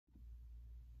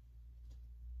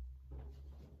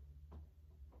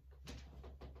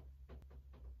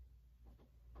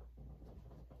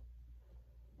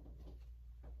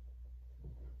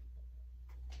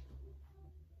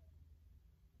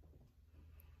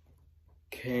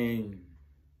Cain,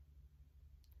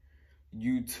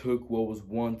 you took what was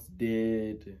once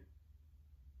dead,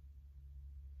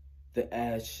 the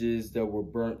ashes that were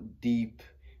burnt deep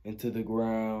into the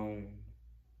ground,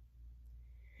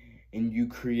 and you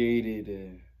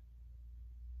created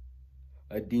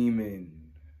a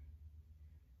demon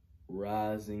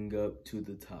rising up to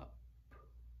the top.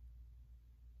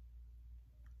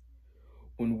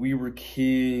 When we were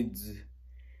kids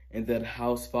and that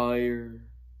house fire,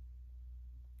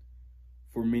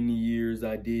 for many years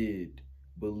I did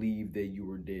believe that you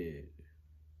were dead.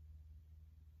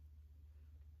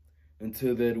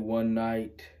 Until that one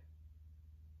night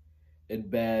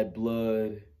at Bad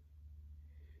Blood,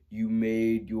 you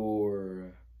made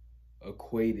your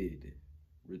equated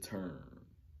return.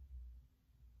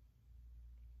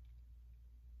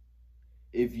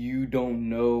 If you don't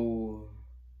know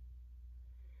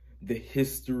the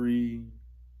history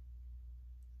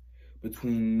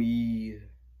between me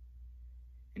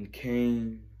and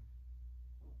Cain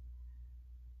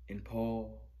and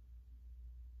Paul,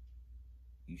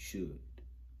 you should.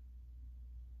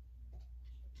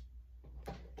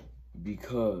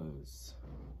 Because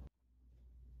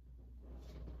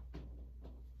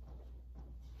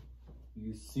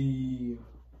you see,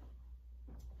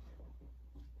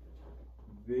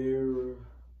 there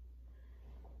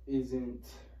isn't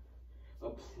a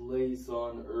place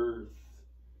on earth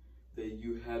that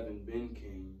you haven't been,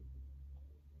 Cain.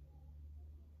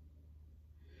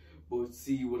 But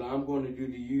see, what I'm going to do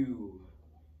to you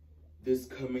this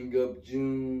coming up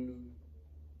June,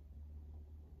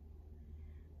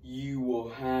 you will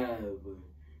have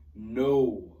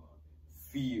no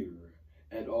fear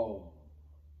at all.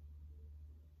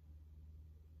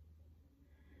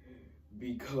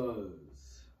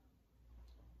 Because,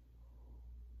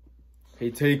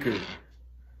 hey Taker,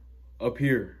 up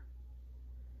here,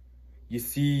 you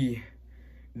see,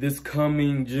 this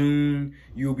coming June,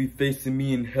 you'll be facing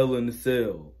me in Hell in a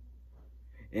Cell.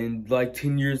 And like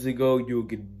 10 years ago, you'll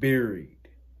get buried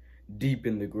deep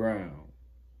in the ground.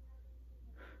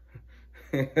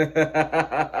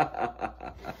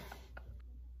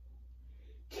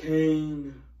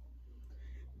 Cain,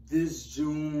 this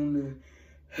June,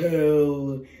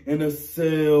 Hell in a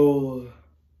Cell,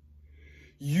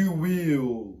 you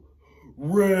will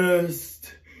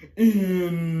rest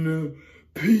in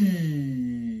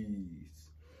peace.